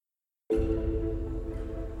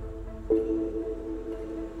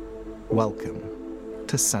Welcome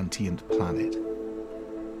to Sentient Planet.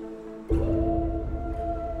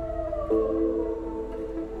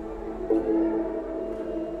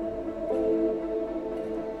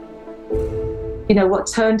 You know, what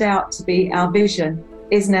turned out to be our vision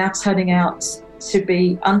is now turning out to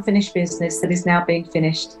be unfinished business that is now being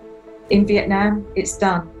finished. In Vietnam, it's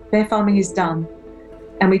done. Bear farming is done.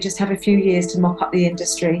 And we just have a few years to mop up the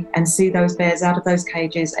industry and see those bears out of those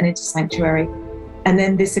cages and into sanctuary. And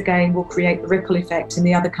then this again will create the ripple effect in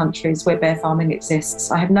the other countries where bear farming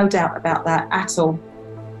exists. I have no doubt about that at all.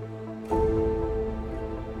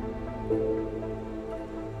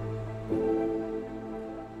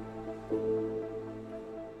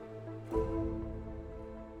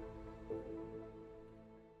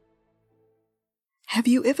 Have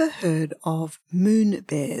you ever heard of moon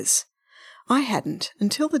bears? I hadn't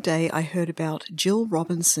until the day I heard about Jill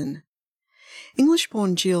Robinson.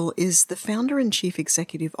 English-born Jill is the founder and chief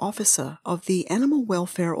executive officer of the animal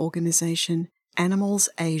welfare organisation Animals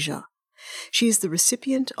Asia. She is the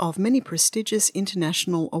recipient of many prestigious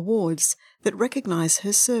international awards that recognise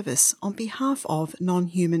her service on behalf of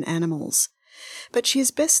non-human animals. But she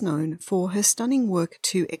is best known for her stunning work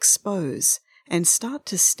to expose and start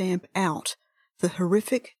to stamp out the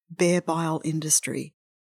horrific bear bile industry.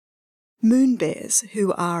 Moon bears,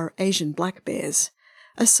 who are Asian black bears,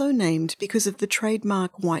 are so named because of the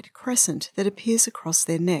trademark white crescent that appears across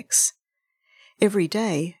their necks. Every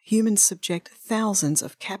day, humans subject thousands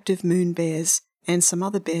of captive moon bears and some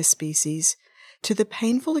other bear species to the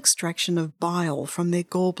painful extraction of bile from their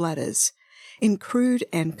gallbladders in crude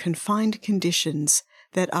and confined conditions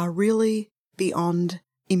that are really beyond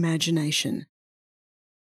imagination.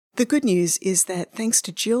 The good news is that thanks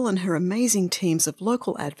to Jill and her amazing teams of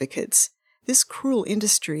local advocates, this cruel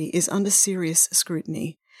industry is under serious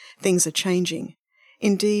scrutiny. Things are changing.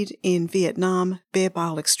 Indeed, in Vietnam, bear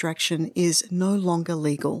bile extraction is no longer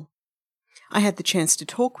legal. I had the chance to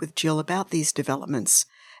talk with Jill about these developments,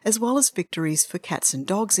 as well as victories for cats and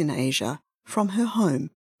dogs in Asia, from her home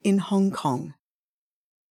in Hong Kong.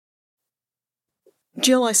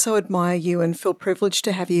 Jill, I so admire you and feel privileged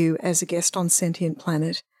to have you as a guest on Sentient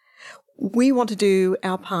Planet. We want to do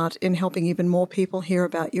our part in helping even more people hear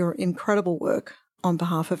about your incredible work on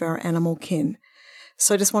behalf of our animal kin.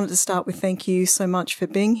 So I just wanted to start with thank you so much for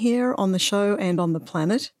being here on the show and on the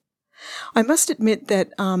planet. I must admit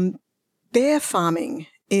that bear farming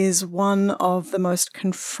is one of the most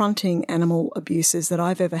confronting animal abuses that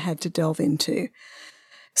I've ever had to delve into.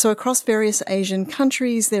 So across various Asian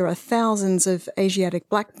countries, there are thousands of Asiatic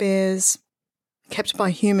black bears kept by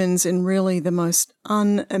humans in really the most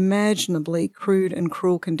unimaginably crude and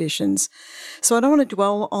cruel conditions. So I don't want to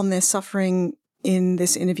dwell on their suffering in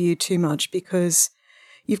this interview too much because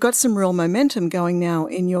you've got some real momentum going now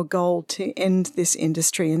in your goal to end this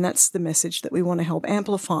industry, and that's the message that we want to help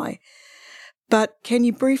amplify. But can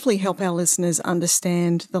you briefly help our listeners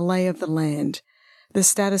understand the lay of the land, the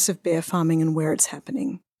status of bear farming and where it's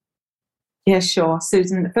happening? Yeah, sure.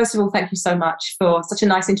 Susan, first of all, thank you so much for such a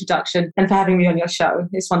nice introduction and for having me on your show.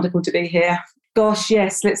 It's wonderful to be here. Gosh,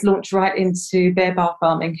 yes, let's launch right into bear bile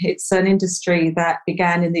farming. It's an industry that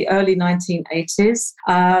began in the early 1980s.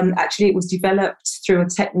 Actually, it was developed through a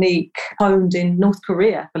technique honed in North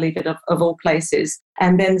Korea, believe it, of all places.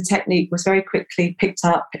 And then the technique was very quickly picked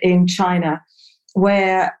up in China,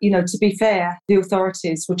 where, you know, to be fair, the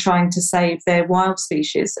authorities were trying to save their wild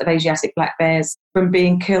species of Asiatic black bears from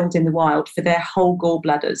being killed in the wild for their whole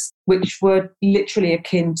gallbladders, which were literally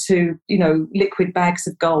akin to, you know, liquid bags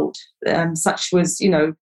of gold. Such was, you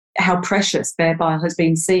know, how precious bear bile has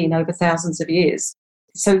been seen over thousands of years.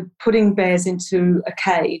 So putting bears into a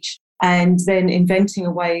cage and then inventing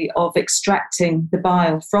a way of extracting the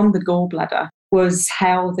bile from the gallbladder was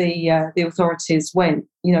how the authorities went,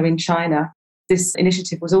 you know, in China. This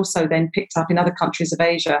initiative was also then picked up in other countries of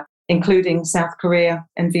Asia, including South Korea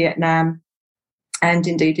and Vietnam, and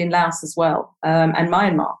indeed in Laos as well, and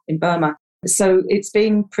Myanmar in Burma. So it's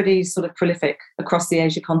been pretty sort of prolific across the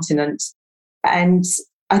Asia continent. And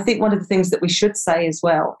I think one of the things that we should say as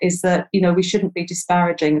well is that, you know, we shouldn't be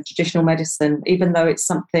disparaging of traditional medicine, even though it's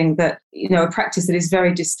something that, you know, a practice that is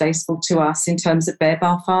very distasteful to us in terms of bear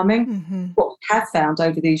bile farming. Mm-hmm. What we have found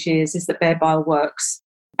over these years is that bear bile works.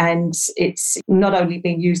 And it's not only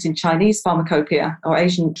being used in Chinese pharmacopoeia or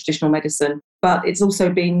Asian traditional medicine, but it's also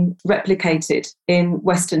been replicated in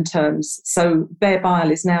Western terms. So bear bile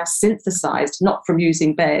is now synthesized, not from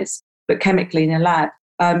using bears, but chemically in a lab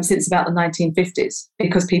since about the 1950s,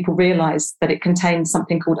 because people realized that it contains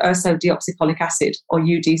something called ursodeoxycholic acid, or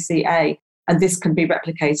UDCA, and this can be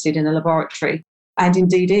replicated in a laboratory, and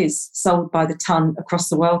indeed is sold by the ton across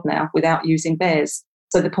the world now without using bears.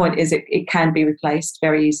 So the point is it can be replaced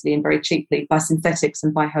very easily and very cheaply by synthetics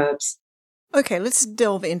and by herbs. Okay, let's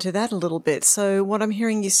delve into that a little bit. So what I'm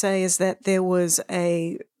hearing you say is that there was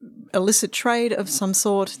a illicit trade of some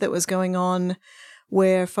sort that was going on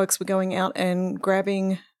where folks were going out and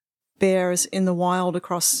grabbing bears in the wild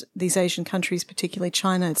across these Asian countries, particularly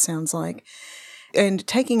China, it sounds like, and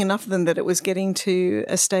taking enough of them that it was getting to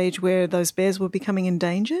a stage where those bears were becoming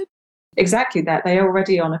endangered? Exactly that. They're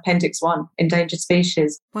already on Appendix 1, endangered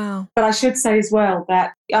species. Wow. But I should say as well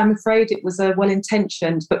that I'm afraid it was a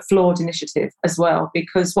well-intentioned but flawed initiative as well,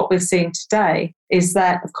 because what we're seeing today is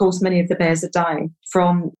that, of course, many of the bears are dying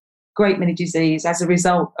from great many disease as a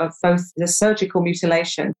result of both the surgical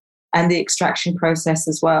mutilation and the extraction process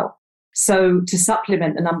as well. So to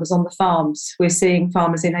supplement the numbers on the farms, we're seeing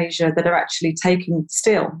farmers in Asia that are actually taking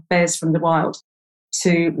still bears from the wild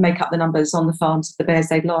to make up the numbers on the farms of the bears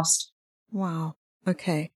they'd lost. Wow.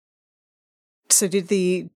 Okay. So did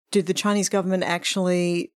the Chinese government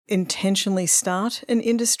actually intentionally start an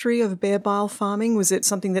industry of bear bile farming? Was it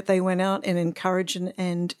something that they went out and encouraged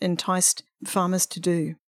and enticed farmers to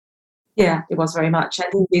do? Yeah, it was very much.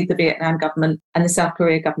 And indeed the Vietnam government and the South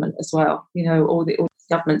Korea government as well. All the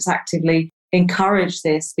governments actively encouraged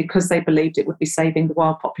this because they believed it would be saving the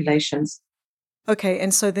wild populations. Okay,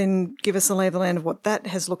 and so then give us a lay of the land of what that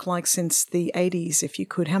has looked like since the 80s, if you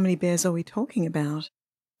could. How many bears are we talking about?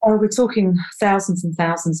 Oh, we're talking thousands and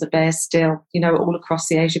thousands of bears still, all across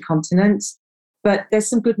the Asia continent. But there's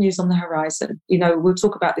some good news on the horizon. We'll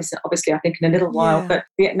talk about this, obviously, I think, in a little while, but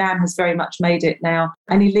Vietnam has very much made it now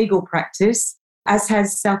an illegal practice, as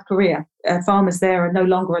has South Korea. Farmers there are no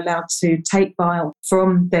longer allowed to take bile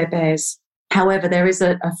from their bears. However, there is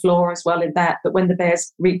a flaw as well in that when the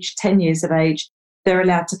bears reach 10 years of age, they're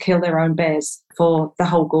allowed to kill their own bears for the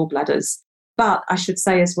whole gallbladders. But I should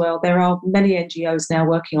say as well, there are many NGOs now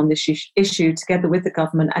working on this issue together with the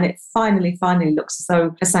government, and it finally looks as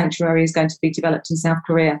though a sanctuary is going to be developed in South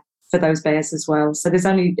Korea for those bears as well. So there's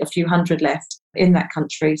only a few hundred left in that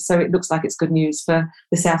country. So it looks like it's good news for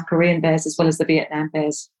the South Korean bears as well as the Vietnam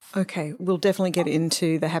bears. Okay, we'll definitely get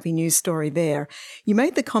into the happy news story there. You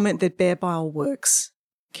made the comment that bear bile works.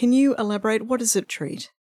 Can you elaborate? What does it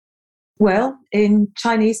treat? Well, in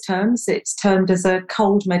Chinese terms, it's termed as a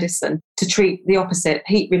cold medicine to treat the opposite,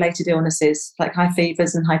 heat-related illnesses like high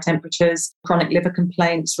fevers and high temperatures, chronic liver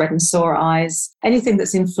complaints, red and sore eyes, anything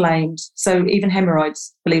that's inflamed. So even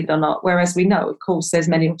hemorrhoids, believe it or not, whereas we know, of course, there's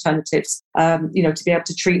many alternatives, to be able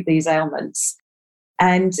to treat these ailments.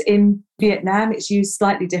 And in Vietnam, it's used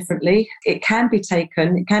slightly differently. It can be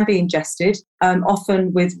taken, it can be ingested,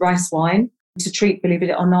 often with rice wine to treat, believe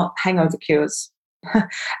it or not, hangover cures.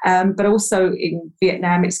 But also in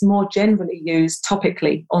Vietnam, it's more generally used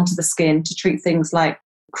topically onto the skin to treat things like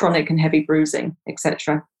chronic and heavy bruising,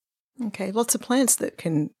 etc. Okay, lots of plants that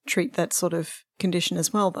can treat that sort of condition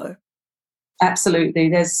as well, though. Absolutely.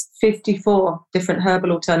 There's 54 different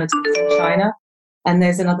herbal alternatives in China, and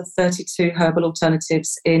there's another 32 herbal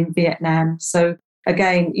alternatives in Vietnam. So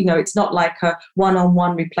again, it's not like a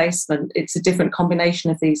one-on-one replacement. It's a different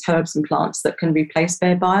combination of these herbs and plants that can replace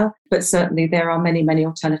bear bile. But certainly there are many, many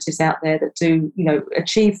alternatives out there that do,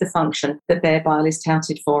 achieve the function that bear bile is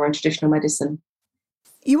touted for in traditional medicine.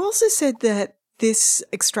 You also said that this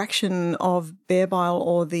extraction of bear bile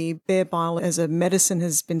or the bear bile as a medicine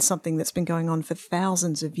has been something that's been going on for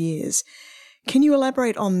thousands of years. Can you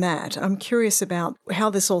elaborate on that? I'm curious about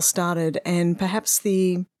how this all started and perhaps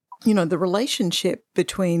the relationship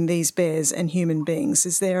between these bears and human beings.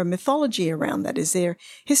 Is there a mythology around that? Is there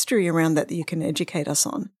history around that you can educate us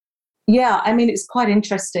on? Yeah, it's quite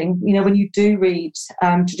interesting. When you do read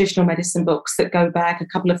traditional medicine books that go back a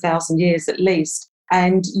couple of thousand years at least,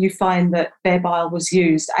 and you find that bear bile was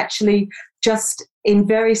used actually just in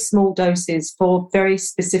very small doses for very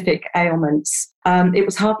specific ailments. It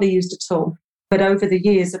was hardly used at all. But over the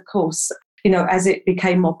years, of course, as it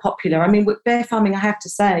became more popular. With bear farming, I have to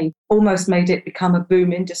say, almost made it become a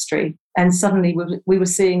boom industry. And suddenly we were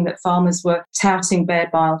seeing that farmers were touting bear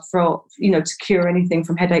bile for, to cure anything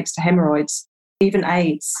from headaches to hemorrhoids, even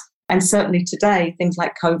AIDS. And certainly today, things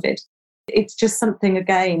like COVID. It's just something,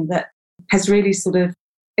 again, that has really sort of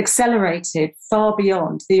accelerated far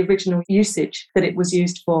beyond the original usage that it was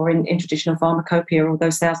used for in traditional pharmacopoeia all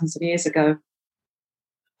those thousands of years ago.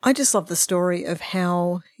 I just love the story of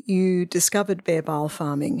how you discovered bear bile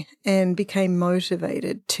farming and became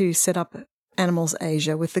motivated to set up Animals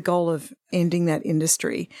Asia with the goal of ending that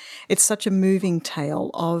industry. It's such a moving tale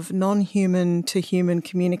of non-human to human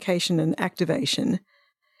communication and activation.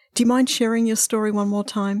 Do you mind sharing your story one more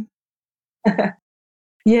time?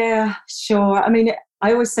 Yeah, sure.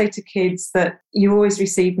 I always say to kids that you always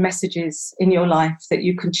receive messages in your life that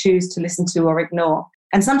you can choose to listen to or ignore.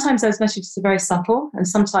 And sometimes those messages are very subtle, and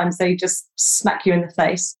sometimes they just smack you in the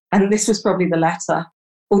face. And this was probably the latter,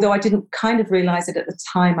 although I didn't kind of realize it at the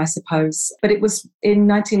time, I suppose. But it was in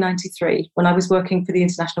 1993 when I was working for the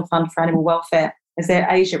International Fund for Animal Welfare as their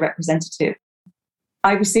Asia representative.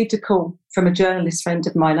 I received a call from a journalist friend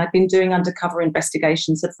of mine. I'd been doing undercover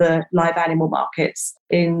investigations of the live animal markets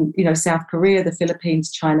in, South Korea, the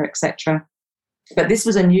Philippines, China, etc. But this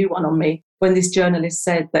was a new one on me when this journalist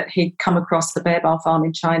said that he'd come across the Bear Bar farm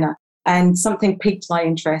in China, and something piqued my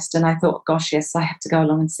interest. And I thought, gosh, yes, I have to go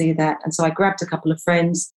along and see that. And so I grabbed a couple of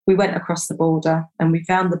friends. We went across the border and we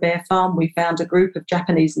found the bear farm. We found a group of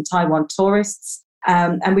Japanese and Taiwan tourists,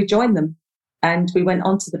 and we joined them. And we went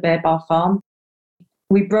onto the Bear Bar farm.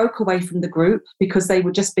 We broke away from the group because they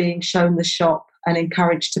were just being shown the shop and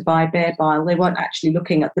encouraged to buy bear bile. They weren't actually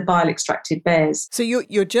looking at the bile extracted bears. So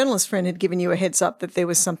your journalist friend had given you a heads up that there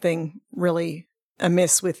was something really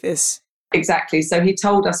amiss with this. Exactly. So he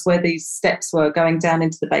told us where these steps were going down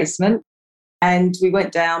into the basement. And we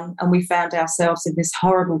went down and we found ourselves in this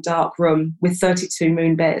horrible dark room with 32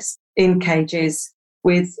 moon bears in cages,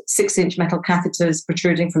 with 6-inch metal catheters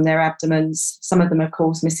protruding from their abdomens. Some of them, of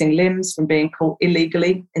course, missing limbs from being caught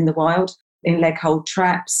illegally in the wild, in leg hold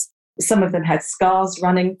traps. Some of them had scars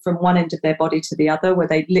running from one end of their body to the other, where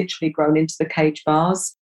they'd literally grown into the cage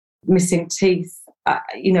bars, missing teeth,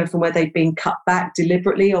 from where they'd been cut back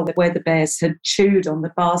deliberately, or where the bears had chewed on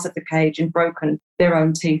the bars of the cage and broken their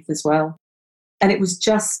own teeth as well. And it was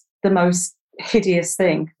just the most hideous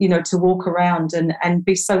thing, to walk around and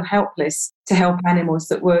be so helpless to help animals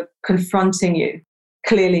that were confronting you,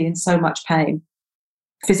 clearly in so much pain,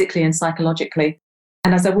 physically and psychologically.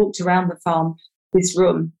 And as I walked around the farm, this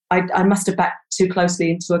room, I must have backed too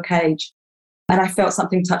closely into a cage, and I felt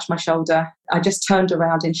something touch my shoulder. I just turned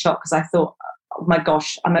around in shock because I thought, oh my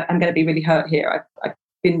gosh, I'm going to be really hurt here. I've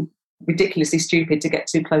been ridiculously stupid to get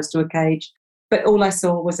too close to a cage. But all I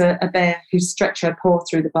saw was a bear whose stretcher poured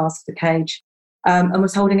through the bars of the cage and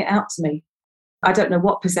was holding it out to me. I don't know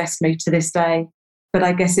what possessed me to this day, but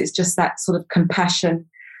I guess it's just that sort of compassion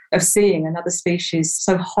of seeing another species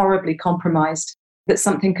so horribly compromised that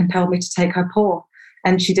something compelled me to take her paw.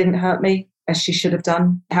 And she didn't hurt me as she should have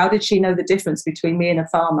done. How did she know the difference between me and a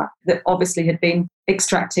farmer that obviously had been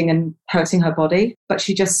extracting and hurting her body? But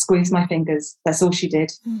she just squeezed my fingers. That's all she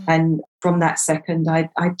did. And from that second, I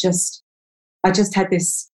just had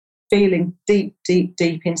this feeling deep, deep,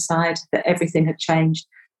 deep inside that everything had changed.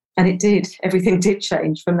 And it did. Everything did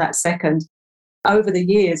change from that second. Over the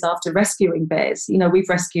years after rescuing bears, we've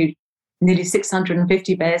rescued nearly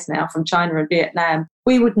 650 bears now from China and Vietnam.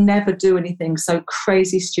 We would never do anything so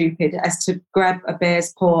crazy stupid as to grab a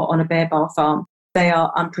bear's paw on a Bear Bar farm. They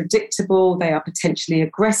are unpredictable. They are potentially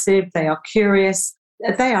aggressive. They are curious.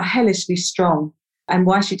 They are hellishly strong. And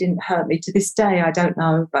why she didn't hurt me to this day, I don't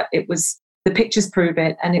know. But the pictures prove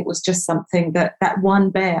it. And it was just something that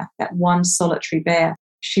one bear, that one solitary bear,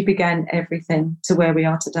 she began everything to where we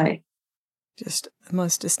are today. Just the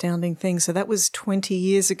most astounding thing. So that was 20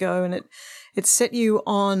 years ago, and it set you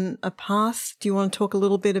on a path. Do you want to talk a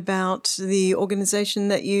little bit about the organisation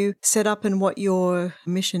that you set up and what your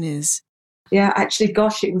mission is? Yeah, actually,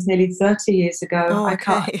 gosh, it was nearly 30 years ago. Oh,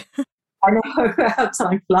 okay. I know how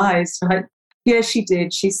time flies, right? Yeah, she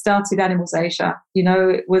did. She started Animals Asia.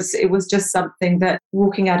 It was just something that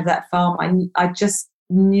walking out of that farm, I just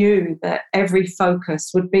knew that every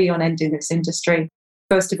focus would be on ending this industry.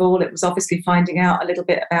 First of all, it was obviously finding out a little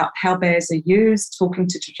bit about how bears are used, talking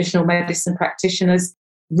to traditional medicine practitioners,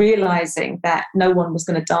 realizing that no one was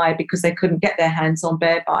going to die because they couldn't get their hands on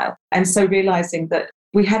bear bile. And so realizing that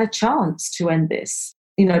we had a chance to end this,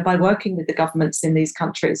 by working with the governments in these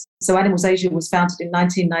countries. So Animals Asia was founded in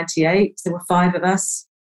 1998. There were 5 of us.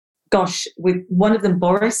 Gosh, with one of them,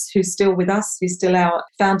 Boris, who's still with us, he's still our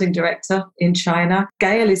founding director in China.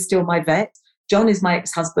 Gail is still my vet. John is my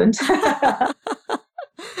ex-husband.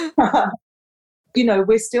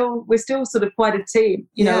 We're still sort of quite a team,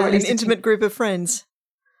 an intimate group of friends.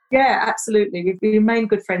 Yeah, absolutely. We remain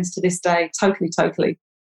good friends to this day. Totally.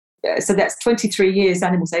 So that's 23 years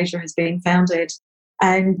Animals Asia has been founded.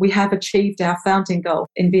 And we have achieved our founding goal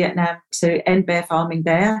in Vietnam to end bear farming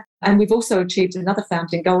there. And we've also achieved another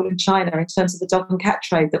founding goal in China in terms of the dog and cat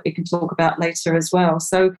trade that we can talk about later as well.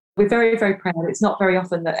 So we're very, very proud. It's not very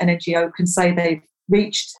often that an NGO can say they've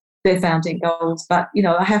reached their founding goals. But,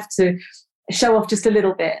 I have to show off just a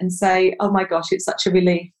little bit and say, oh my gosh, it's such a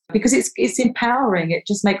relief, because it's empowering. It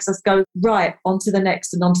just makes us go right onto the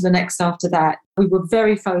next and onto the next after that. We were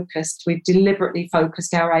very focused. We've deliberately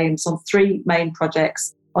focused our aims on 3 main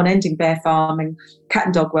projects. on ending bear farming, cat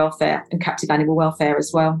and dog welfare, and captive animal welfare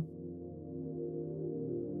as well.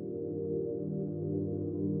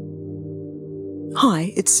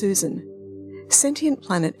 Hi, it's Susan. Sentient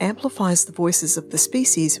Planet amplifies the voices of the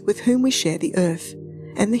species with whom we share the Earth,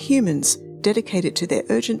 and the humans dedicated to their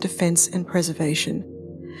urgent defence and preservation.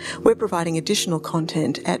 We're providing additional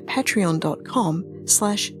content at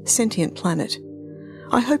patreon.com/sentientplanet.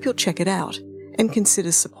 I hope you'll check it out and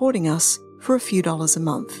consider supporting us for a few dollars a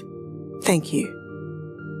month. Thank you.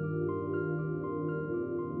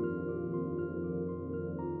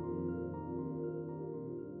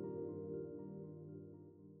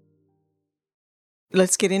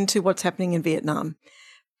 Let's get into what's happening in Vietnam.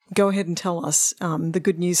 Go ahead and tell us the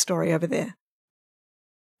good news story over there.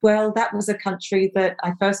 Well, that was a country that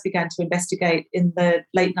I first began to investigate in the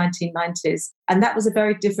late 1990s. And that was a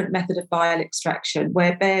very different method of bile extraction,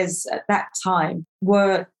 where bears at that time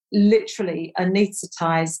were literally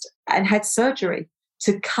anaesthetized and had surgery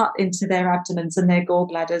to cut into their abdomens and their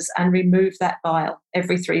gallbladders and remove that bile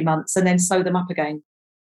every 3 months and then sew them up again.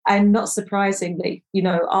 And not surprisingly,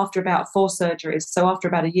 after about 4 surgeries, so after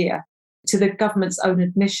about a year, to the government's own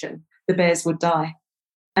admission, the bears would die.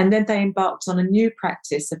 And then they embarked on a new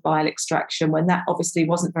practice of bile extraction when that obviously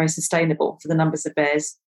wasn't very sustainable for the numbers of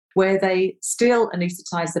bears, where they still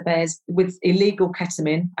anaesthetise the bears with illegal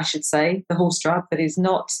ketamine, I should say, the horse drug that is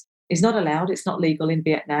not allowed, it's not legal in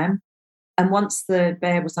Vietnam. And once the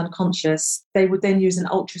bear was unconscious, they would then use an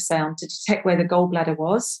ultrasound to detect where the gallbladder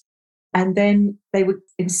was. And then they would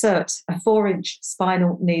insert a 4-inch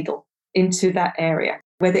spinal needle into that area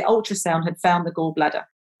where the ultrasound had found the gallbladder.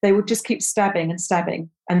 They would just keep stabbing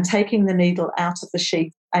and taking the needle out of the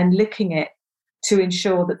sheath and licking it to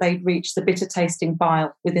ensure that they'd reach the bitter tasting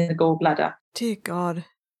bile within the gallbladder. Dear God.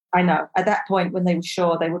 I know. At that point, when they were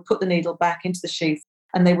sure, they would put the needle back into the sheath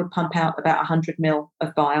and they would pump out about 100 ml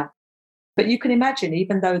of bile. But you can imagine,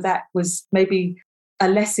 even though that was maybe a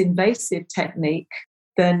less invasive technique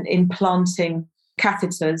than implanting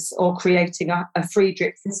catheters or creating a free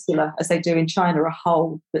drip fistula, as they do in China, a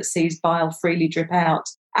hole that sees bile freely drip out.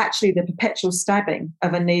 Actually, the perpetual stabbing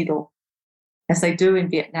of a needle, as they do in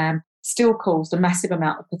Vietnam, still caused a massive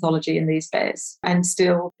amount of pathology in these bears and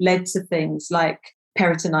still led to things like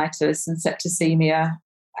peritonitis and septicemia,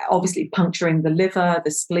 obviously puncturing the liver,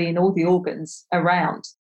 the spleen, all the organs around,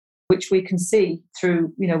 which we can see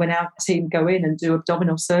through, when our team go in and do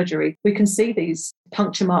abdominal surgery, we can see these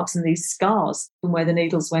puncture marks and these scars from where the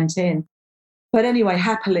needles went in. But anyway,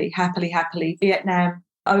 happily, Vietnam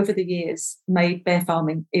over the years made bear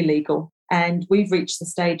farming illegal. And we've reached the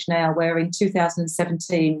stage now where in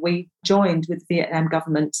 2017, we joined with the Vietnam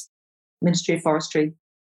government, Ministry of Forestry,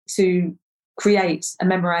 to create a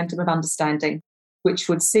memorandum of understanding, which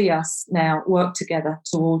would see us now work together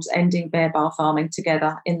towards ending bear bile farming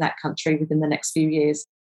together in that country within the next few years.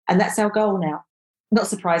 And that's our goal now. Not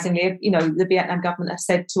surprisingly, the Vietnam government have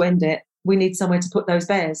said to end it, we need somewhere to put those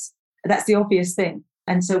bears. That's the obvious thing.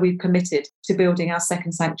 And so we've committed to building our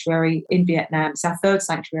second sanctuary in Vietnam. It's our third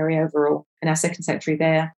sanctuary overall and our second sanctuary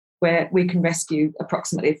there, where we can rescue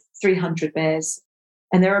approximately 300 bears.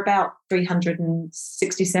 And there are about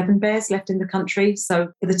 367 bears left in the country.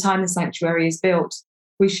 So by the time the sanctuary is built,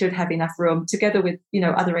 we should have enough room, together with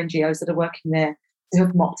other NGOs that are working there, to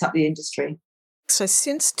have mopped up the industry. So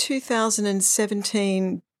since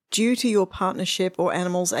 2017, due to your partnership or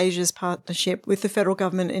Animals Asia's partnership with the federal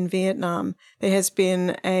government in Vietnam, there has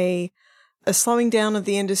been a slowing down of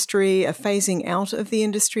the industry, a phasing out of the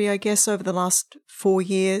industry, I guess, over the last 4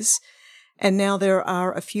 years. And now there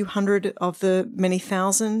are a few hundred of the many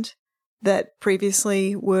thousand that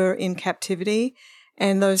previously were in captivity.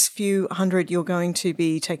 And those few hundred you're going to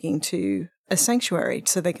be taking to a sanctuary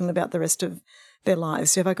so they can live out the rest of their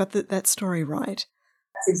lives. Have I got that story right?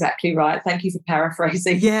 That's exactly right. Thank you for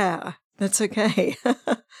paraphrasing. Yeah, that's okay.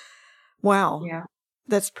 Wow. Yeah.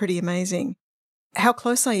 That's pretty amazing. How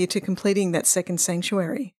close are you to completing that second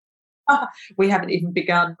sanctuary? We haven't even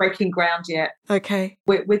begun breaking ground yet. Okay.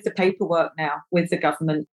 We're with the paperwork now with the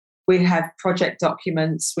government. We have project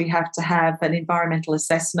documents. We have to have an environmental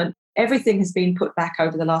assessment. Everything has been put back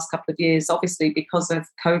over the last couple of years, obviously because of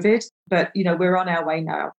COVID, but we're on our way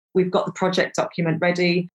now. We've got the project document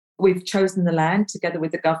ready. We've chosen the land together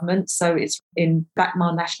with the government. So it's in Bac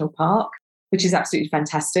Ma National Park, which is absolutely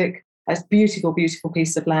fantastic. It's a beautiful, beautiful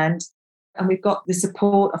piece of land. And we've got the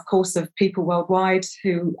support, of course, of people worldwide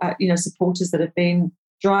who, supporters that have been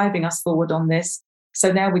driving us forward on this.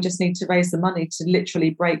 So now we just need to raise the money to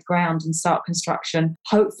literally break ground and start construction,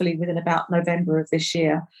 hopefully within about November of this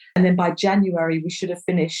year. And then by January, we should have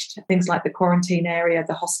finished things like the quarantine area,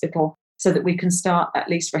 the hospital, so that we can start at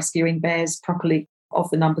least rescuing bears properly of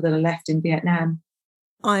the number that are left in Vietnam.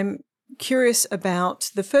 I'm curious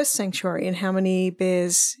about the first sanctuary and how many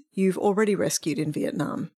bears you've already rescued in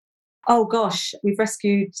Vietnam. Oh gosh, we've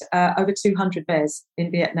rescued over 200 bears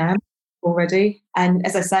in Vietnam already. And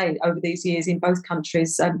as I say, over these years in both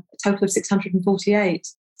countries, a total of 648.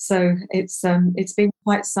 So it's been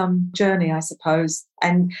quite some journey, I suppose.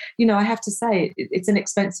 And, I have to say, it's an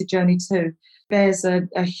expensive journey too. Bears are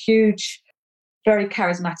huge, very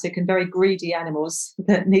charismatic and very greedy animals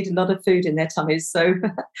that need a lot of food in their tummies. So,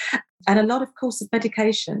 and a lot, of course, of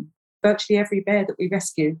medication. Virtually every bear that we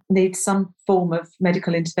rescue needs some form of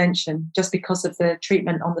medical intervention just because of the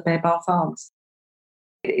treatment on the Bear Bar farms.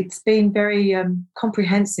 It's been very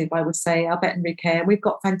comprehensive, I would say, our veterinary care. We've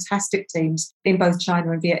got fantastic teams in both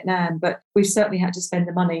China and Vietnam, but we've certainly had to spend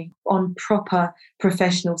the money on proper,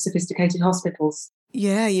 professional, sophisticated hospitals.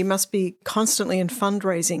 Yeah, you must be constantly in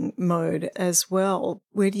fundraising mode as well.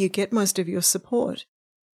 Where do you get most of your support?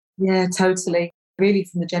 Yeah, totally. Really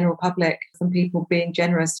from the general public, from people being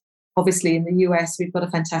generous. Obviously, in the US, we've got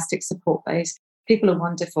a fantastic support base. People are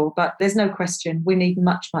wonderful, but there's no question we need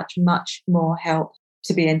much, much, much more help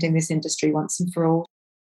to be ending this industry once and for all.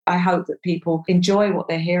 I hope that people enjoy what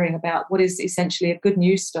they're hearing about what is essentially a good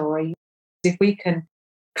news story. If we can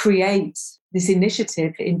create this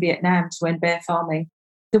initiative in Vietnam to end bear farming,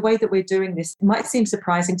 the way that we're doing this might seem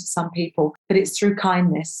surprising to some people, but it's through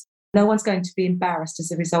kindness. No one's going to be embarrassed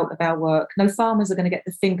as a result of our work. No farmers are going to get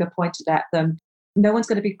the finger pointed at them. No one's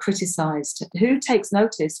going to be criticised. Who takes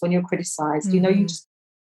notice when you're criticised? Mm-hmm. You just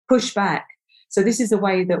push back. So this is a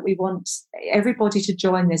way that we want everybody to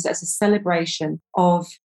join this as a celebration of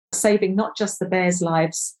saving not just the bears'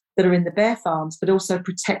 lives that are in the bear farms, but also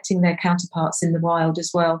protecting their counterparts in the wild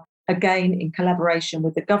as well. Again, in collaboration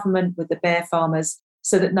with the government, with the bear farmers,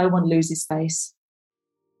 so that no one loses face.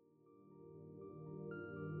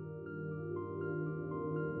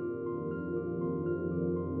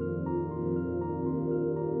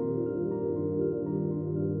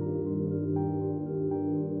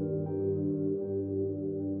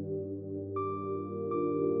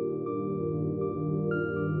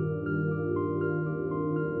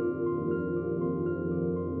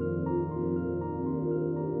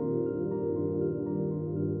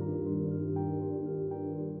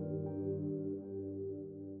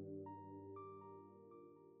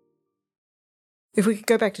 If we could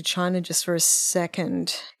go back to China just for a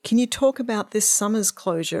second, can you talk about this summer's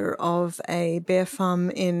closure of a bear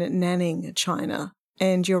farm in Nanning, China,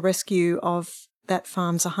 and your rescue of that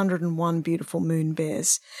farm's 101 beautiful moon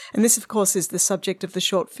bears? And this, of course, is the subject of the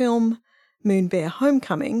short film Moon Bear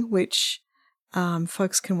Homecoming, which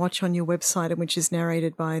folks can watch on your website and which is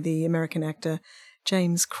narrated by the American actor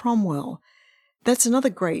James Cromwell. That's another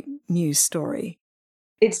great news story.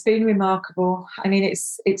 It's been remarkable. I mean,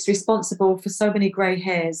 it's responsible for so many grey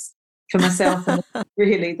hairs for myself and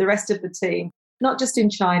really the rest of the team, not just in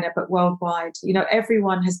China, but worldwide.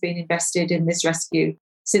 Everyone has been invested in this rescue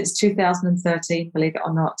since 2013, believe it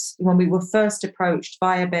or not, when we were first approached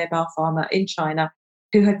by a bear bar farmer in China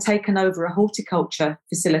who had taken over a horticulture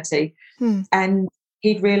facility. And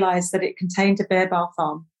he'd realised that it contained a bear bar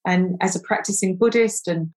farm. And as a practicing Buddhist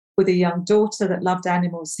and with a young daughter that loved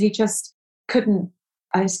animals, he just couldn't,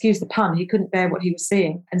 excuse the pun, he couldn't bear what he was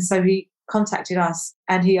seeing. And so he contacted us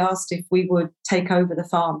and he asked if we would take over the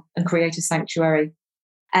farm and create a sanctuary.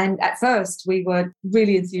 And at first we were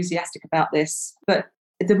really enthusiastic about this, but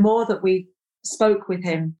the more that we spoke with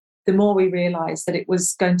him, the more we realised that it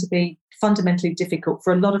was going to be fundamentally difficult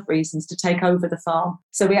for a lot of reasons to take over the farm.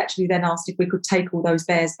 So we actually then asked if we could take all those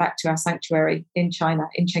bears back to our sanctuary in China,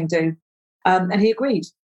 in Chengdu. And he agreed.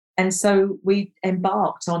 And so we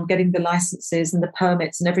embarked on getting the licenses and the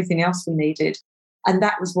permits and everything else we needed. And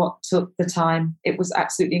that was what took the time. It was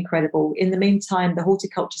absolutely incredible. In the meantime, the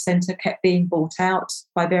horticulture centre kept being bought out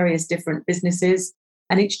by various different businesses.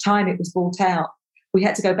 And each time it was bought out, we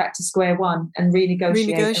had to go back to square one and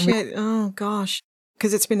renegotiate. Oh, gosh.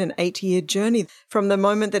 Because it's been an 8-year journey from the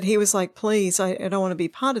moment that he was like, please, I don't want to be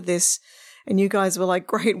part of this. And you guys were like,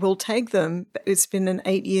 great, we'll take them. But it's been an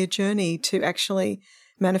 8-year journey to actually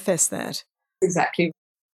manifest that. Exactly.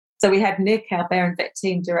 So we had Nick, our Bear and Vet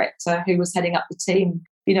team director, who was heading up the team,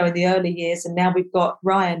 in the early years. And now we've got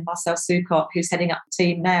Ryan Marcel Sukop, who's heading up the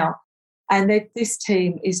team now. And this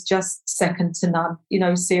team is just second to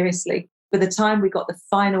none, seriously. By the time we got the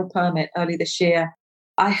final permit early this year,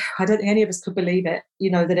 I don't think any of us could believe it,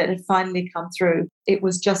 that it had finally come through. It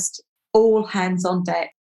was just all hands on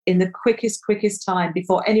deck in the quickest time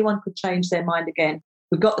before anyone could change their mind again.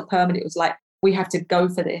 We got the permit. It was like, we have to go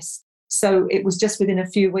for this. So it was just within a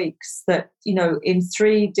few weeks that, in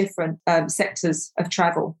 3 different sectors of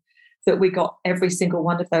travel, that we got every single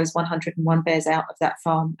one of those 101 bears out of that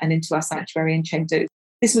farm and into our sanctuary in Chengdu.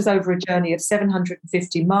 This was over a journey of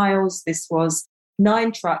 750 miles. This was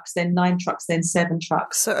 9 trucks, then 7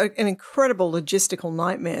 trucks. So an incredible logistical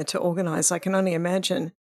nightmare to organise, I can only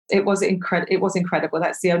imagine. It was incredible.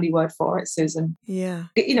 That's the only word for it, Susan. Yeah.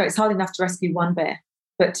 It's hard enough to rescue one bear,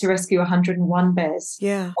 but to rescue 101 bears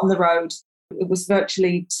on the road, it was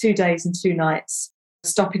virtually 2 days and 2 nights,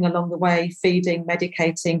 stopping along the way, feeding,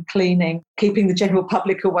 medicating, cleaning, keeping the general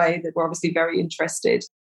public away that were obviously very interested.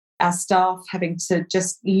 Our staff having to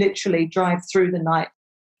just literally drive through the night,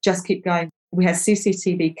 just keep going. We had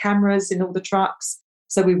CCTV cameras in all the trucks,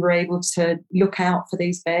 so we were able to look out for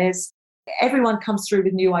these bears. Everyone comes through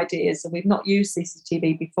with new ideas, and we've not used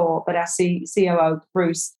CCTV before, but our COO,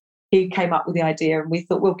 Bruce, he came up with the idea, and we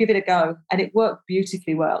thought, we'll give it a go. And it worked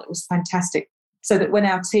beautifully well. It was fantastic. So that when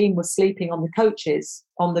our team was sleeping on the coaches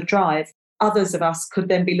on the drive, others of us could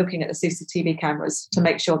then be looking at the CCTV cameras to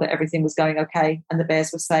make sure that everything was going okay and the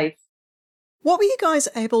bears were safe. What were you guys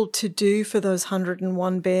able to do for those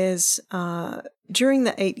 101 bears during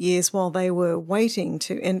the 8 years while they were waiting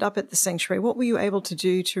to end up at the sanctuary? What were you able to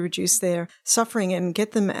do to reduce their suffering and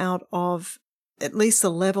get them out of at least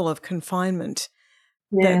the level of confinement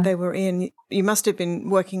that they were in? You must have been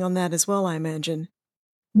working on that as well, I imagine.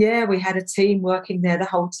 Yeah, we had a team working there the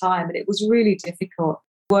whole time, and it was really difficult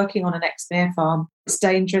working on an ex-bear farm. It's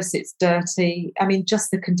dangerous, it's dirty. I mean,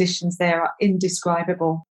 just the conditions there are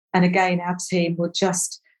indescribable. And again, our team were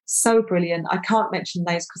just so brilliant. I can't mention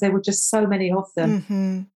names because there were just so many of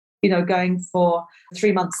them, going for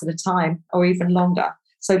 3 months at a time or even longer.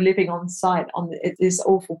 So living on site on this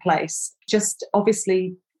awful place, just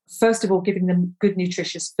obviously, first of all, giving them good,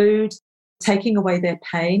 nutritious food, taking away their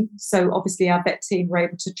pain. So obviously our vet team were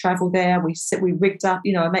able to travel there. We rigged up,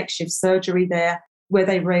 a makeshift surgery there where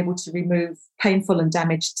they were able to remove painful and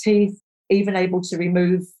damaged teeth, even able to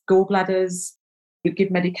remove gallbladders. We'd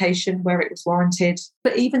give medication where it was warranted.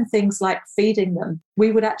 But even things like feeding them,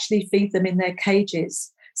 we would actually feed them in their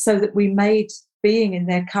cages so that we made being in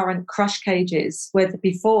their current crush cages, where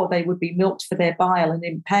before they would be milked for their bile and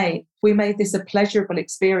in pain, we made this a pleasurable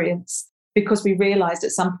experience because we realised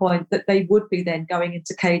at some point that they would be then going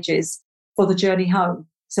into cages for the journey home.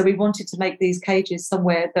 So we wanted to make these cages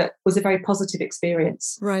somewhere that was a very positive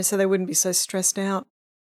experience. Right, so they wouldn't be so stressed out.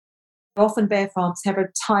 Often bear farms have a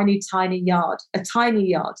tiny yard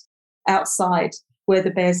outside where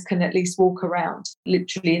the bears can at least walk around,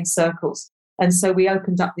 literally in circles. And so we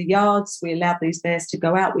opened up the yards, we allowed these bears to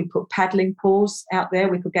go out, we put paddling pools out there,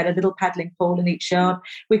 we could get a little paddling pool in each yard,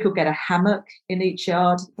 we could get a hammock in each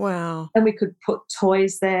yard. Wow. And we could put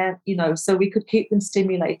toys there, so we could keep them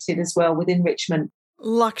stimulated as well with enrichment.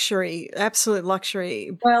 Luxury, absolute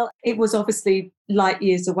luxury. Well, it was obviously light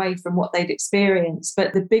years away from what they'd experienced,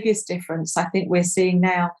 but the biggest difference I think we're seeing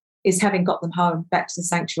now is having got them home back to the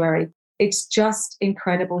sanctuary. It's just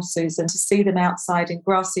incredible, Susan, to see them outside in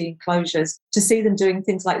grassy enclosures, to see them doing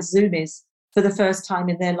things like zoomies for the first time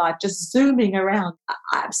in their life, just zooming around,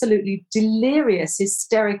 absolutely delirious,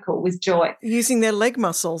 hysterical with joy. Using their leg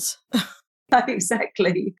muscles.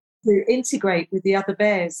 Exactly. To integrate with the other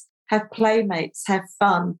bears, have playmates, have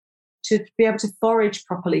fun, to be able to forage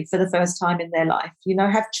properly for the first time in their life,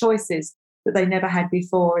 have choices that they never had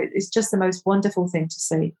before. It's just the most wonderful thing to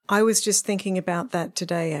see. I was just thinking about that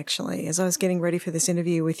today, actually. As I was getting ready for this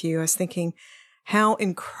interview with you, I was thinking how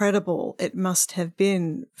incredible it must have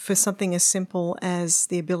been for something as simple as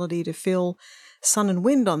the ability to feel sun and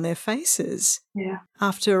wind on their faces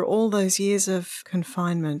after all those years of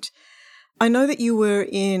confinement. I know that you were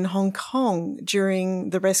in Hong Kong during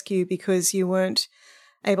the rescue because you weren't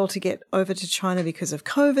able to get over to China because of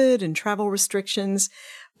COVID and travel restrictions,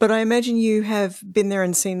 but I imagine you have been there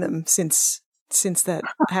and seen them since that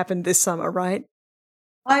happened this summer, right?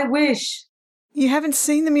 I wish. You haven't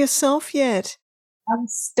seen them yourself yet? I'm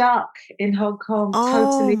stuck in Hong Kong,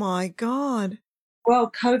 totally. Oh my God.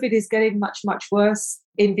 Well, COVID is getting much, much worse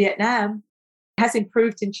in Vietnam. It has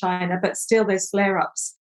improved in China, but still there's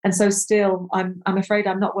flare-ups. And so still, I'm afraid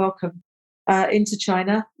I'm not welcome into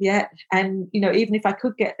China yet. And, even if I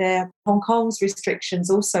could get there, Hong Kong's restrictions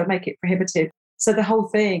also make it prohibitive. So the whole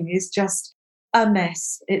thing is just a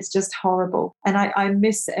mess. It's just horrible. And I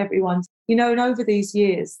miss everyone. And over these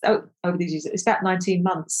years, it's about 19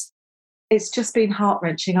 months. It's just been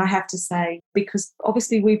heart-wrenching, I have to say, because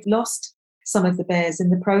obviously we've lost some of the bears in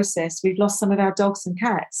the process. We've lost some of our dogs and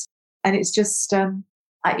cats. And it's just...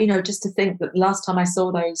 just to think that the last time I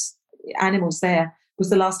saw those animals there was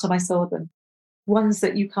the last time I saw them. Ones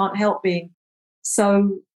that you can't help being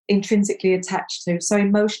so intrinsically attached to, so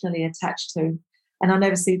emotionally attached to, and I'll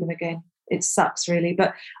never see them again. It sucks, really.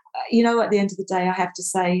 But At the end of the day, I have to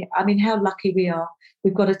say, I mean, how lucky we are.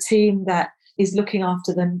 We've got a team that is looking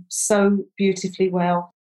after them so beautifully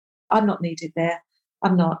well. I'm not needed there.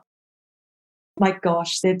 I'm not. My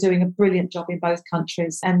gosh, they're doing a brilliant job in both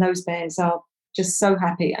countries, and those bears are just so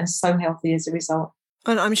happy and so healthy as a result.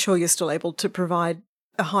 And I'm sure you're still able to provide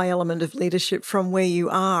a high element of leadership from where you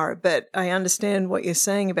are, but I understand what you're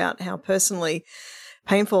saying about how personally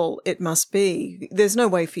painful it must be. There's no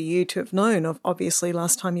way for you to have known, obviously,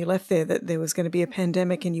 last time you left there, that there was going to be a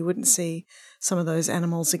pandemic and you wouldn't see some of those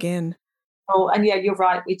animals again. Oh, and yeah, you're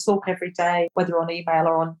right. We talk every day, whether on email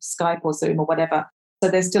or on Skype or Zoom or whatever. So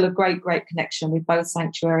there's still a great, great connection with both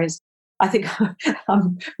sanctuaries. I think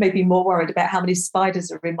I'm maybe more worried about how many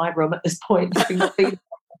spiders are in my room at this point, having not been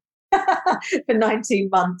for 19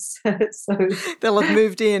 months. So they'll have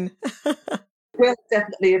moved in. We'll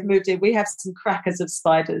definitely have moved in. We have some crackers of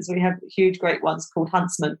spiders. We have huge, great ones called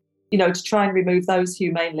huntsmen. To try and remove those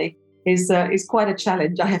humanely is quite a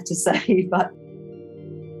challenge, I have to say. But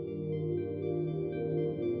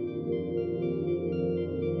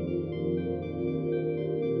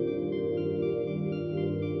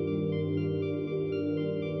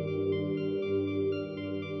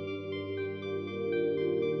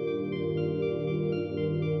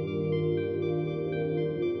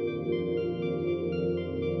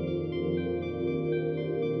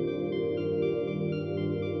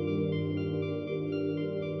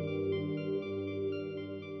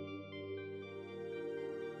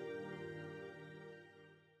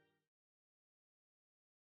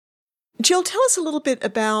Jill, tell us a little bit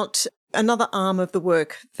about another arm of the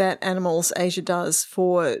work that Animals Asia does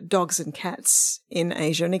for dogs and cats in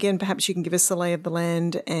Asia. And again, perhaps you can give us the lay of the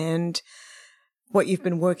land and what you've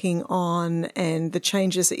been working on and the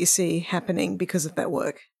changes that you see happening because of that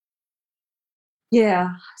work. Yeah,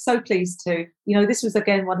 so pleased to. This was,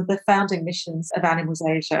 again, one of the founding missions of Animals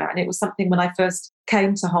Asia. And it was something when I first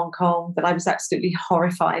came to Hong Kong that I was absolutely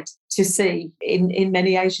horrified to see in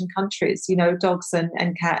many Asian countries, dogs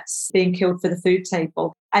and cats being killed for the food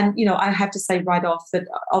table. And, I have to say right off that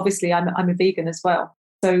obviously I'm a vegan as well.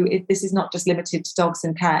 So this is not just limited to dogs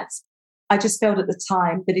and cats. I just felt at the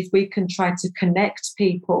time that if we can try to connect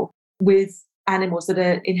people with animals that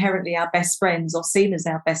are inherently our best friends or seen as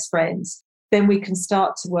our best friends, then we can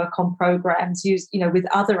start to work on programs with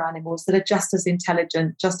other animals that are just as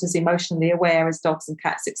intelligent, just as emotionally aware as dogs and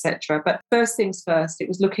cats, etc. But first things first, it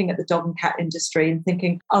was looking at the dog and cat industry and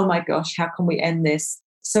thinking, oh my gosh, how can we end this?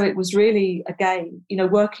 So it was really, again,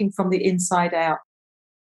 working from the inside out.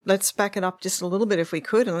 Let's back it up just a little bit if we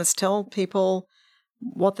could, and let's tell people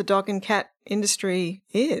what the dog and cat industry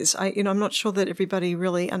is. I'm not sure that everybody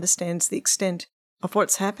really understands the extent of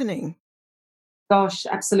what's happening. Gosh,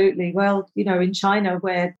 absolutely. Well, in China,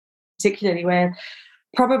 where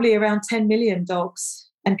probably around 10 million dogs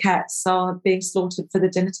and cats are being slaughtered for the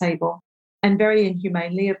dinner table, and very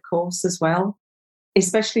inhumanely, of course, as well,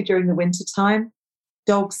 especially during the winter time.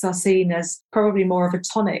 Dogs are seen as probably more of a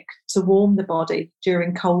tonic to warm the body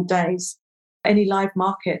during cold days. Any live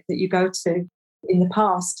market that you go to in the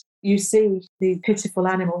past, you see the pitiful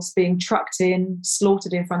animals being trucked in,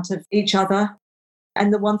 slaughtered in front of each other.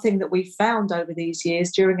 And the one thing that we found over these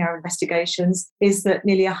years during our investigations is that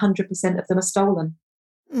nearly 100% of them are stolen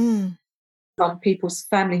from people's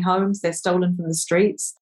family homes. They're stolen from the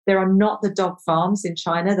streets. There are not the dog farms in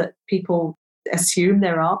China that people assume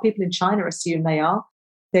there are. People in China assume they are.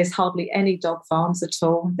 There's hardly any dog farms at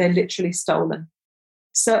all. They're literally stolen.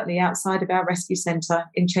 Certainly outside of our rescue centre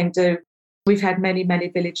in Chengdu, we've had many, many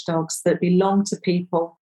village dogs that belong to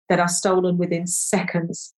people that are stolen within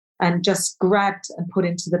seconds and just grabbed and put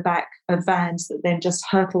into the back of vans that then just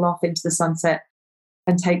hurtle off into the sunset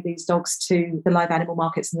and take these dogs to the live animal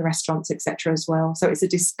markets and the restaurants, etc. as well. So it's a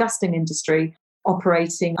disgusting industry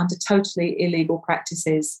operating under totally illegal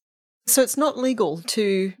practices. So it's not legal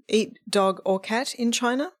to eat dog or cat in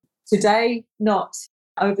China? Today, not.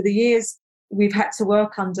 Over the years, we've had to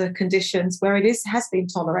work under conditions where has been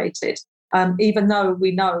tolerated, even though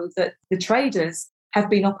we know that the traders have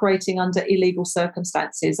been operating under illegal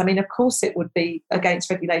circumstances. I mean, of course, it would be against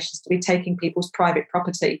regulations to be taking people's private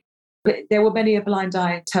property. But there were many a blind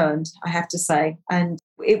eye turned, I have to say. And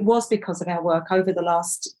it was because of our work over the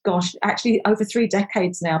last, actually over 3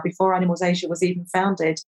 decades now, before Animals Asia was even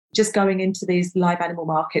founded, just going into these live animal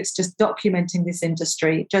markets, just documenting this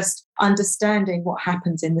industry, just understanding what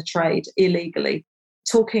happens in the trade illegally,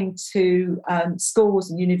 talking to schools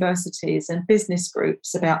and universities and business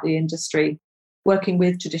groups about the industry, working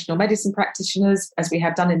with traditional medicine practitioners, as we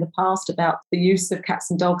have done in the past, about the use of cats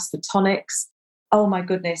and dogs for tonics. Oh my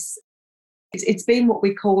goodness. It's been what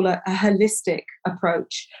we call a holistic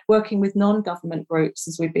approach, working with non-government groups,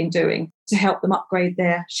 as we've been doing, to help them upgrade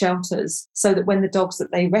their shelters so that when the dogs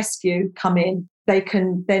that they rescue come in, they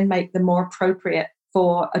can then make them more appropriate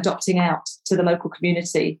for adopting out to the local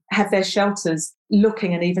community, have their shelters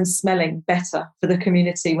looking and even smelling better for the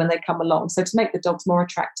community when they come along. So to make the dogs more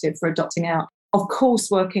attractive for adopting out. Of course,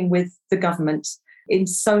 working with the government in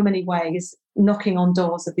so many ways, knocking on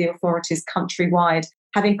doors of the authorities countrywide,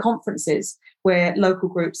 having conferences where local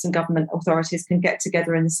groups and government authorities can get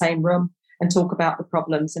together in the same room and talk about the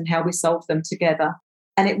problems and how we solve them together.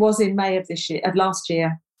 And it was in May of last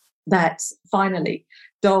year, that finally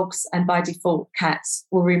dogs and by default cats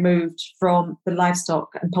were removed from the livestock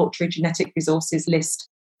and poultry genetic resources list,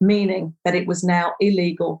 meaning that it was now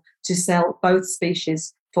illegal to sell both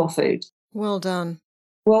species for food. Well done.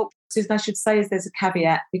 Well, Susan, I should say is there's a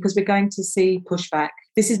caveat because we're going to see pushback.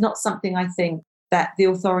 This is not something I think that the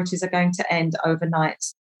authorities are going to end overnight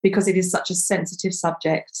because it is such a sensitive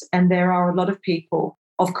subject. And there are a lot of people,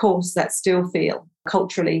 of course, that still feel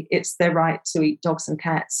culturally it's their right to eat dogs and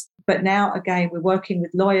cats. But now, again, we're working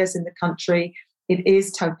with lawyers in the country. It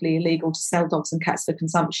is totally illegal to sell dogs and cats for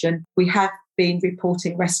consumption. We have been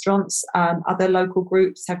reporting restaurants. Other local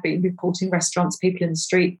groups have been reporting restaurants, people in the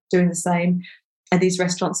street doing the same. And these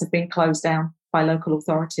restaurants have been closed down by local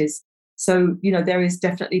authorities. So, there is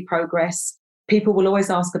definitely progress. People will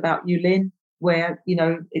always ask about Yulin, where,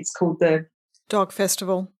 it's called the Dog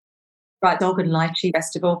Festival. Right, Dog and Lychee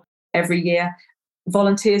Festival every year.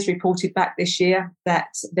 Volunteers reported back this year that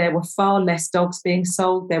there were far less dogs being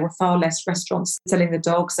sold. There were far less restaurants selling the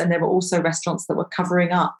dogs. And there were also restaurants that were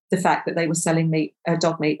covering up the fact that they were selling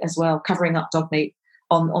dog meat as well, covering up dog meat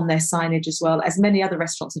on their signage as well, as many other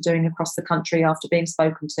restaurants are doing across the country after being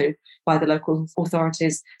spoken to by the local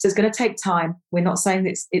authorities. So it's going to take time. We're not saying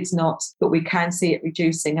that it's not, but we can see it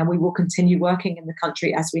reducing, and we will continue working in the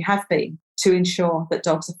country as we have been to ensure that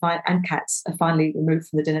dogs and cats are finally removed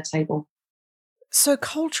from the dinner table. So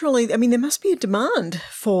culturally, there must be a demand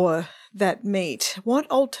for that meat.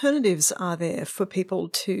 What alternatives are there for people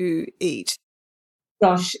to eat?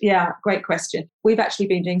 Gosh, yeah, great question. We've actually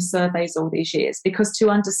been doing surveys all these years because to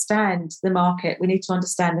understand the market, we need to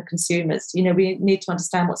understand the consumers. We need to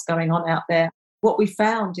understand what's going on out there. What we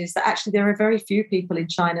found is that actually there are very few people in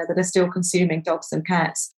China that are still consuming dogs and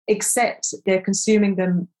cats, except they're consuming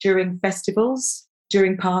them during festivals,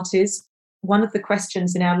 during parties. One of the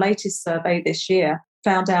questions in our latest survey this year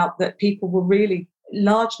found out that people were really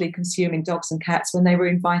largely consuming dogs and cats when they were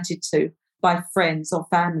invited to by friends or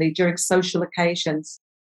family during social occasions.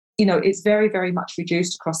 It's very, very much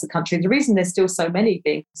reduced across the country. The reason there's still so many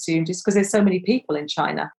being consumed is because there's so many people in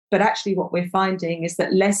China. But actually what we're finding is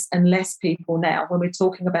that less and less people now, when we're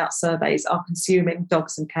talking about surveys, are consuming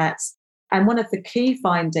dogs and cats. And one of the key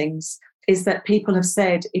findings is that people have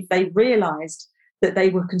said if they realised that they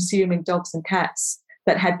were consuming dogs and cats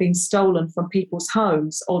that had been stolen from people's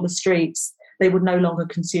homes or the streets, they would no longer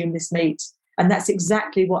consume this meat. And that's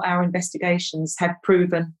exactly what our investigations have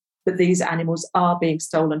proven, that these animals are being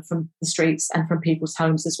stolen from the streets and from people's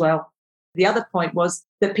homes as well. The other point was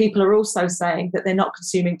that people are also saying that they're not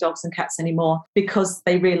consuming dogs and cats anymore because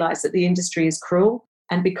they realise that the industry is cruel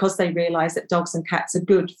and because they realise that dogs and cats are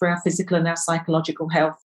good for our physical and our psychological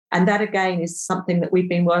health. And that, again, is something that we've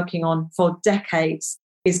been working on for decades,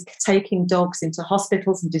 is taking dogs into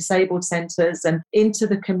hospitals and disabled centres and into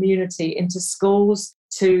the community, into schools,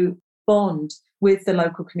 to bond with the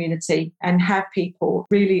local community and have people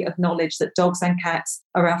really acknowledge that dogs and cats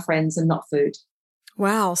are our friends and not food.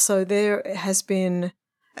 Wow. So there has been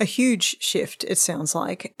a huge shift, it sounds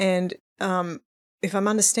like. And if I'm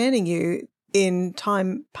understanding you, in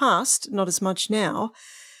time past, not as much now,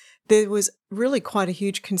 there was really quite a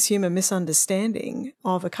huge consumer misunderstanding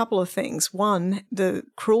of a couple of things. One, the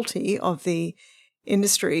cruelty of the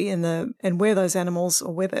industry and where those animals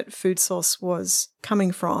or where that food source was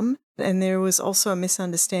coming from. And there was also a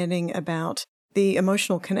misunderstanding about the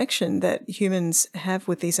emotional connection that humans have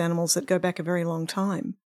with these animals that go back a very long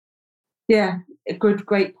time. Yeah,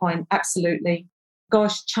 great point. Absolutely.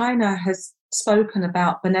 Gosh, China has spoken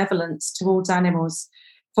about benevolence towards animals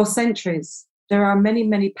for centuries. There are many,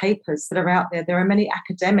 many papers that are out there. There are many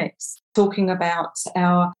academics talking about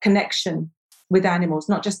our connection with animals,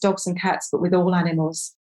 not just dogs and cats, but with all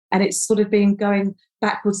animals. And it's sort of been going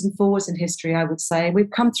backwards and forwards in history, I would say. We've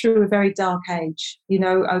come through a very dark age,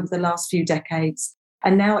 over the last few decades.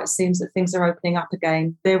 And now it seems that things are opening up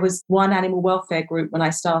again. There was one animal welfare group when I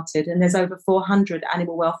started, and there's over 400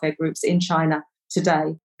 animal welfare groups in China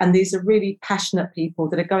today. And these are really passionate people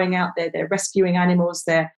that are going out there. They're rescuing animals.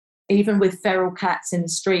 They're even with feral cats in the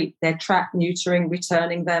street. They're trapped, neutering,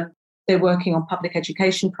 returning them. They're working on public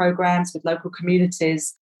education programs with local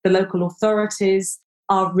communities. The local authorities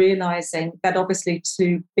are realizing that obviously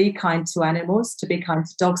to be kind to animals, to be kind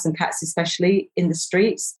to dogs and cats, especially in the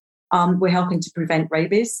streets, we're helping to prevent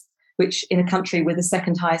rabies, which in a country with the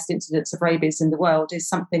second highest incidence of rabies in the world is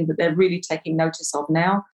something that they're really taking notice of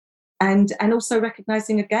now. And also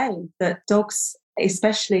recognizing again that dogs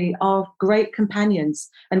especially are great companions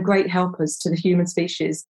and great helpers to the human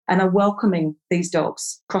species, and are welcoming these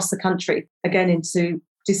dogs across the country, again, into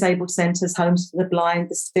disabled centres, homes for the blind,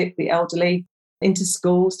 the sick, the elderly, into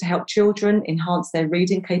schools to help children enhance their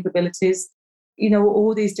reading capabilities.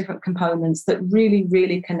 All these different components that really,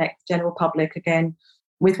 really connect the general public, again,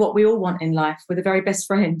 with what we all want in life, with a very best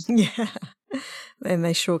friend. Yeah, and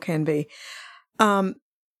they sure can be.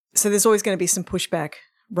 So there's always going to be some pushback,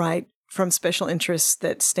 right, from special interests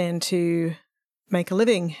that stand to make a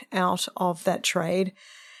living out of that trade.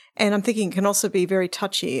 And I'm thinking it can also be very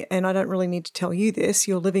touchy, and I don't really need to tell you this,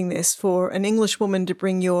 you're living this, for an English woman to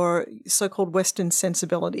bring your so-called Western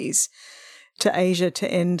sensibilities to Asia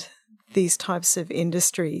to end these types of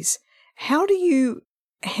industries. How do you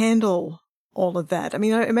handle all of that? I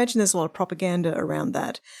mean, I imagine there's a lot of propaganda around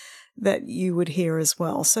that you would hear as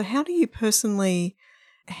well. So how do you personally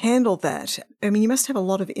handle that? I mean, you must have a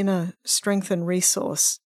lot of inner strength and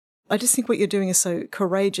resource. I just think what you're doing is so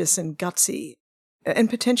courageous and gutsy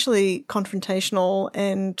and potentially confrontational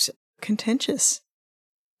and contentious.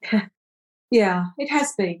 Yeah, it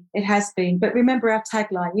has been. It has been. But remember our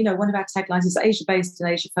tagline, one of our taglines is Asia-based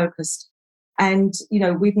and Asia-focused. And,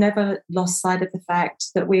 we've never lost sight of the fact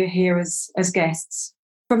that we're here as guests.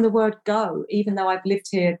 From the word go, even though I've lived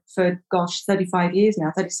here for, 35 years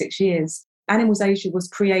now, 36 years, Animals Asia was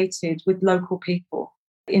created with local people,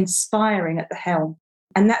 inspiring at the helm.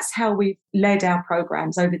 And that's how we've led our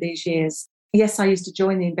programs over these years. Yes, I used to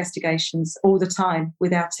join the investigations all the time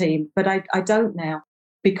with our team, but I don't now,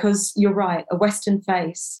 because you're right, a Western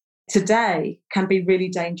face today can be really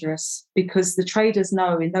dangerous, because the traders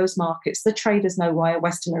know in those markets, the traders know why a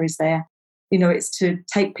Westerner is there. It's to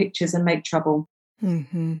take pictures and make trouble.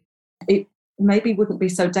 Mm-hmm. It maybe wouldn't be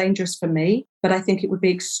so dangerous for me, but I think it would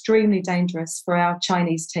be extremely dangerous for our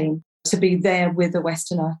Chinese team to be there with a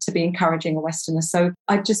Westerner, to be encouraging a Westerner. So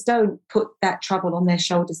I just don't put that trouble on their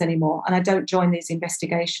shoulders anymore. And I don't join these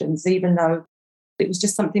investigations, even though it was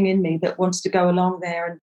just something in me that wanted to go along there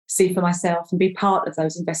and see for myself and be part of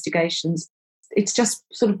those investigations. It's just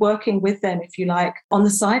sort of working with them, if you like, on the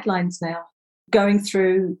sidelines now, going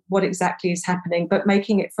through what exactly is happening, but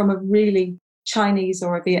making it from a really Chinese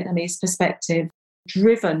or a Vietnamese perspective,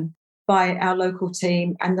 driven by our local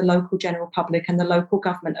team and the local general public and the local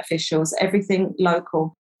government officials, everything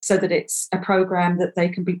local, so that it's a program that they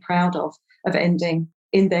can be proud of ending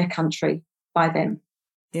in their country by them.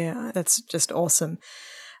 Yeah, that's just awesome.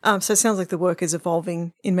 So it sounds like the work is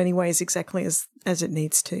evolving in many ways exactly as it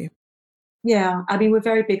needs to. Yeah, I mean, we're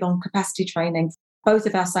very big on capacity training. Both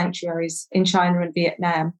of our sanctuaries in China and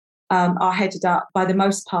Vietnam are headed up by the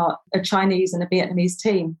most part a Chinese and a Vietnamese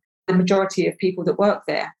team. The majority of people that work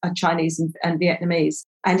there are Chinese and Vietnamese.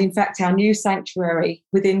 And in fact, our new sanctuary,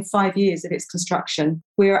 within 5 years of its construction,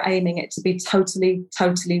 we're aiming it to be totally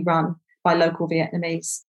run by local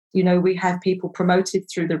Vietnamese. We have people promoted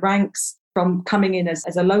through the ranks, from coming in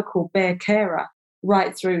as a local bear carer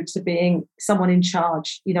right through to being someone in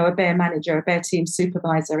charge, a bear manager, a bear team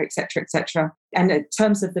supervisor, et cetera, et cetera. And in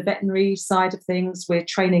terms of the veterinary side of things, we're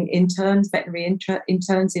training veterinary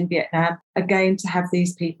interns in Vietnam, again, to have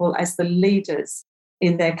these people as the leaders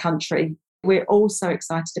in their country. We're all so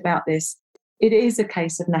excited about this. It is a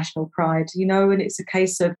case of national pride, and it's a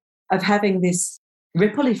case of having this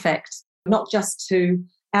ripple effect, not just to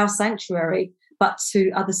our sanctuary, but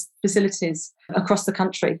to other facilities across the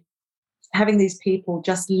country. Having these people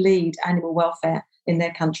just lead animal welfare in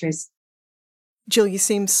their countries. Jill, you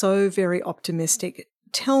seem so very optimistic.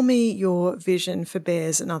 Tell me your vision for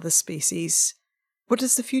bears and other species. What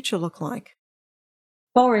does the future look like?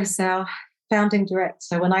 Boris, our founding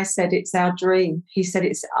director, when I said it's our dream, he said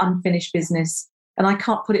it's unfinished business. And I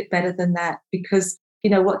can't put it better than that, because,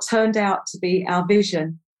 what turned out to be our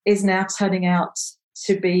vision is now turning out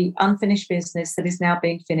to be unfinished business that is now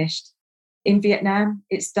being finished. In Vietnam,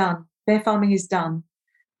 it's done. Bear farming is done.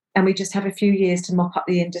 And we just have a few years to mop up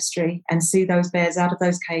the industry and see those bears out of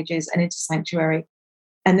those cages and into sanctuary.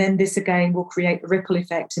 And then this again will create a ripple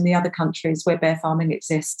effect in the other countries where bear farming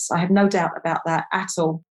exists. I have no doubt about that at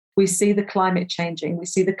all. We see the climate changing. We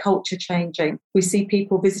see the culture changing. We see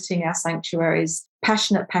people visiting our sanctuaries,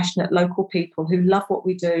 passionate local people who love what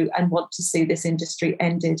we do and want to see this industry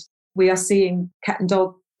ended. We are seeing cat and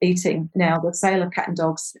dog eating now. The sale of cat and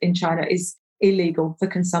dogs in China is illegal for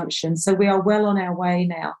consumption. So we are well on our way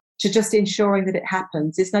now to just ensuring that it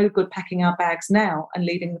happens. It's no good packing our bags now and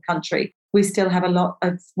leaving the country. We still have a lot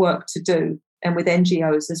of work to do, and with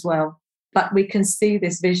NGOs as well. But we can see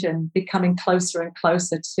this vision becoming closer and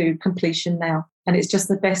closer to completion now. And it's just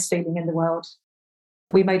the best feeling in the world.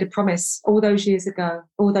 We made a promise all those years ago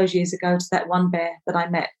to that one bear that I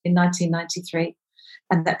met in 1993.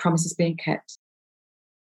 And that promise is being kept.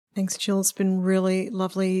 Thanks, Jill. It's been really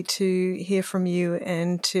lovely to hear from you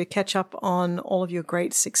and to catch up on all of your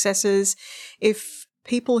great successes. If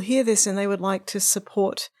people hear this and they would like to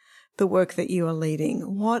support the work that you are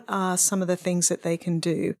leading, what are some of the things that they can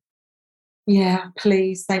do? Yeah,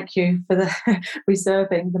 please. Thank you for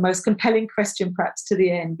reserving the most compelling question perhaps to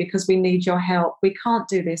the end, because we need your help. We can't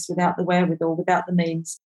do this without the wherewithal, without the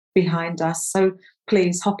means behind us. So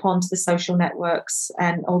please hop onto the social networks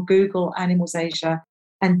or Google Animals Asia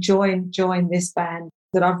and join this band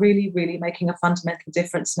that are really, really making a fundamental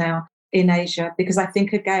difference now in Asia. Because I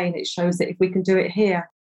think, again, it shows that if we can do it here,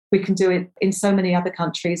 we can do it in so many other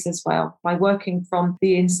countries as well, by working from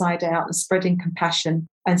the inside out and spreading compassion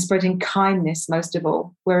and spreading kindness, most of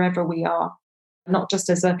all, wherever we are, not just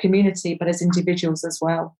as a community, but as individuals as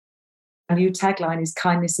well. A new tagline is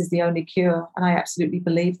 "Kindness is the only cure." And I absolutely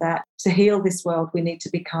believe that. To heal this world, we need to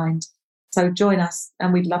be kind. So join us,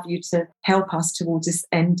 and we'd love you to help us towards this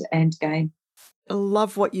end-to-end game. I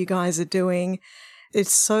love what you guys are doing.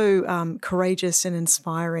 It's so courageous and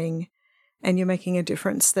inspiring, and you're making a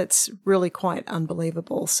difference that's really quite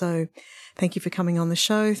unbelievable. So thank you for coming on the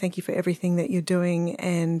show. Thank you for everything that you're doing,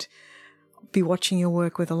 and be watching your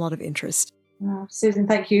work with a lot of interest. Susan,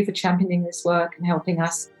 thank you for championing this work and helping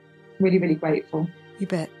us. Really, really grateful. You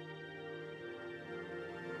bet.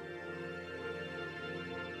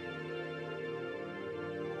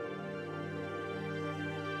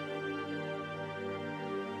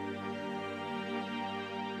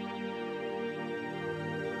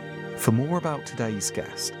 For more about today's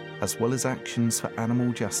guest, as well as actions for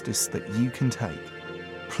animal justice that you can take,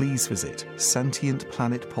 please visit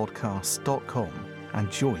sentientplanetpodcast.com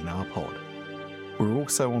and join our pod. We're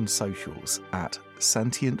also on socials at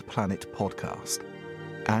Sentient Planet Podcast,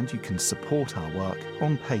 and you can support our work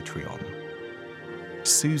on Patreon.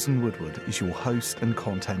 Susan Woodward is your host and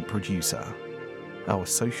content producer. Our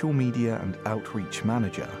social media and outreach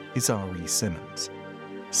manager is R.E. Simmons.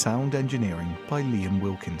 Sound engineering by Liam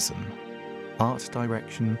Wilkinson. Art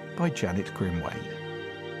direction by Janet Grimwade.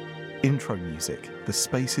 Intro music, The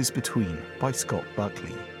Spaces Between by Scott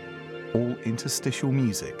Buckley. All interstitial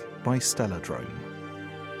music by Stelladrone.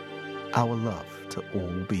 Our love to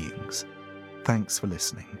all beings. Thanks for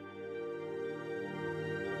listening.